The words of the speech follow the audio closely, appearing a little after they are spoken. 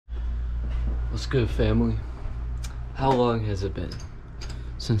What's good, family? How long has it been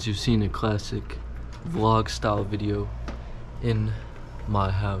since you've seen a classic vlog style video in my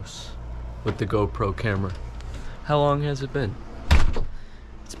house with the GoPro camera? How long has it been?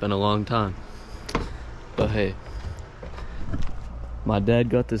 It's been a long time. But hey, my dad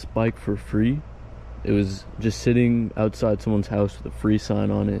got this bike for free. It was just sitting outside someone's house with a free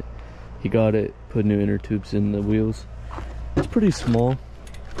sign on it. He got it, put new inner tubes in the wheels. It's pretty small,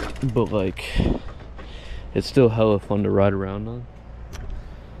 but like, it's still hella fun to ride around on.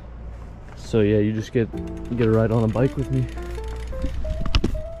 So yeah, you just get a ride on a bike with me.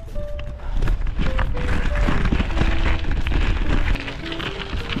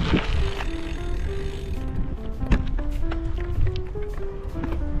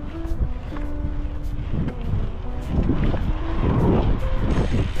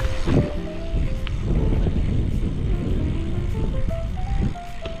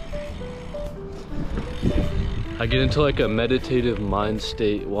 I get into like a meditative mind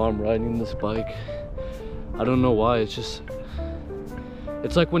state while I'm riding this bike. I don't know why, it's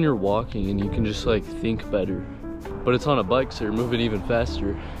like when you're walking and you can just like think better. But it's on a bike, so you're moving even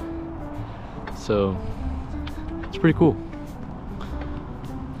faster. So, it's pretty cool.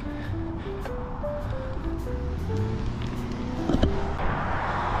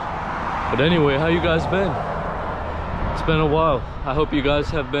 But anyway, how you guys been? It's been a while. I hope you guys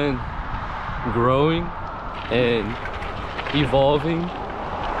have been growing and evolving,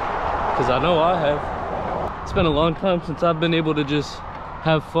 because I know I have. It's been a long time since I've been able to just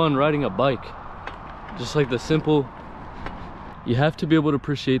have fun riding a bike. Just like the simple, you have to be able to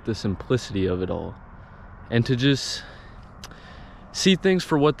appreciate the simplicity of it all and to just see things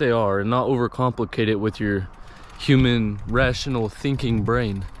for what they are and not overcomplicate it with your human rational thinking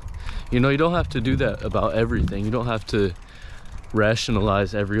brain. You know, you don't have to do that about everything. You don't have to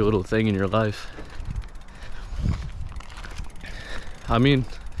rationalize every little thing in your life. I mean,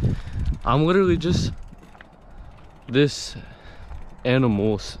 I'm literally just this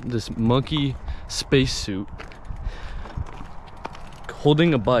animal, this monkey spacesuit,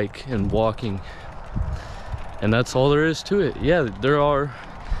 holding a bike and walking. And that's all there is to it. Yeah, there are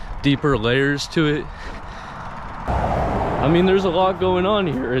deeper layers to it. I mean, there's a lot going on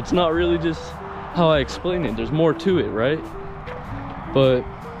here. It's not really just how I explain it. There's more to it, right? But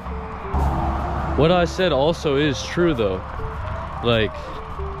what I said also is true though. Like,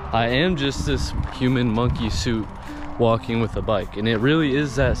 I am just this human monkey suit walking with a bike, and it really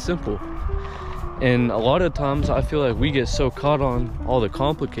is that simple. And a lot of times I feel like we get so caught on all the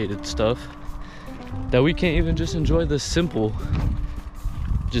complicated stuff that we can't even just enjoy the simple,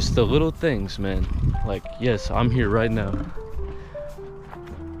 just the little things, man. Like, yes, I'm here right now.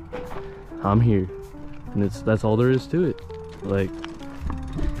 I'm here, and that's all there is to it. Like,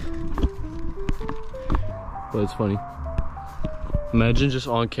 but it's funny. Imagine just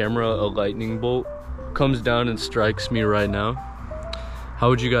on camera a lightning bolt comes down and strikes me right now. How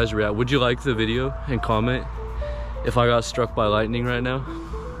would you guys react? Would you like the video and comment if I got struck by lightning right now?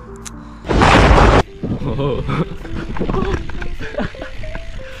 Oh.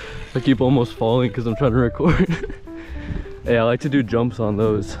 I keep almost falling because I'm trying to record. Hey, I like to do jumps on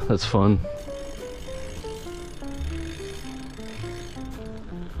those. That's fun.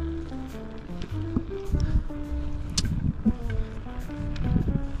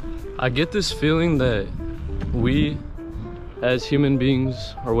 I get this feeling that we, as human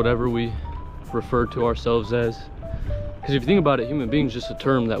beings, or whatever we refer to ourselves as, because if you think about it, human beings is just a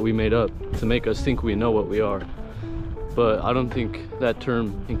term that we made up to make us think we know what we are. But I don't think that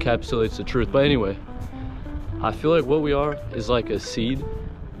term encapsulates the truth. But anyway, I feel like what we are is like a seed,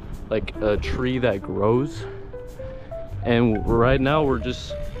 like a tree that grows. And right now we're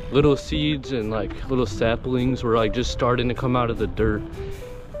just little seeds and like little saplings. We're like just starting to come out of the dirt.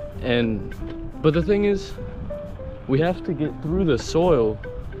 But the thing is, we have to get through the soil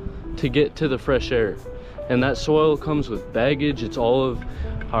to get to the fresh air. And that soil comes with baggage. It's all of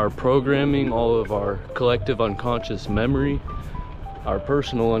our programming, all of our collective unconscious memory, our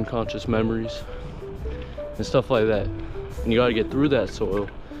personal unconscious memories, and stuff like that. And you gotta get through that soil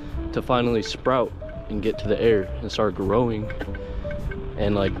to finally sprout and get to the air and start growing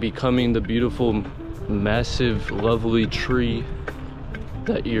and like becoming the beautiful, massive, lovely tree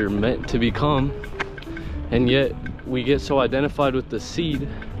that you're meant to become. And yet we get so identified with the seed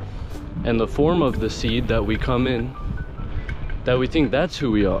and the form of the seed that we come in that we think that's who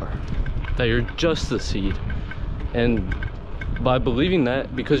we are, that you're just the seed. And by believing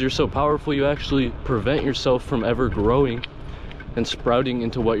that, because you're so powerful, you actually prevent yourself from ever growing and sprouting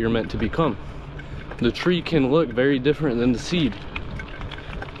into what you're meant to become. The tree can look very different than the seed.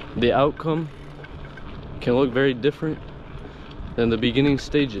 The outcome can look very different than the beginning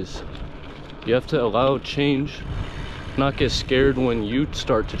stages. You have to allow change, not get scared when you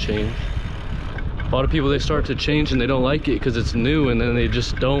start to change. A lot of people, they start to change and they don't like it because it's new, and then they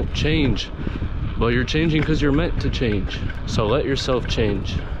just don't change. Well, you're changing because you're meant to change. So let yourself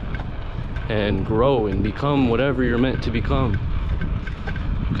change and grow and become whatever you're meant to become,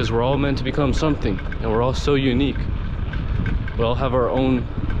 because we're all meant to become something, and we're all so unique. We all have our own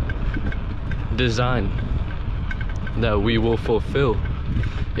design that we will fulfill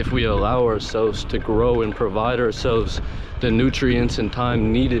if we allow ourselves to grow and provide ourselves the nutrients and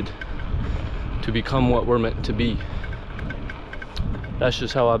time needed to become what we're meant to be. That's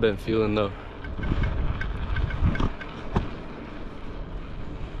just how I've been feeling though.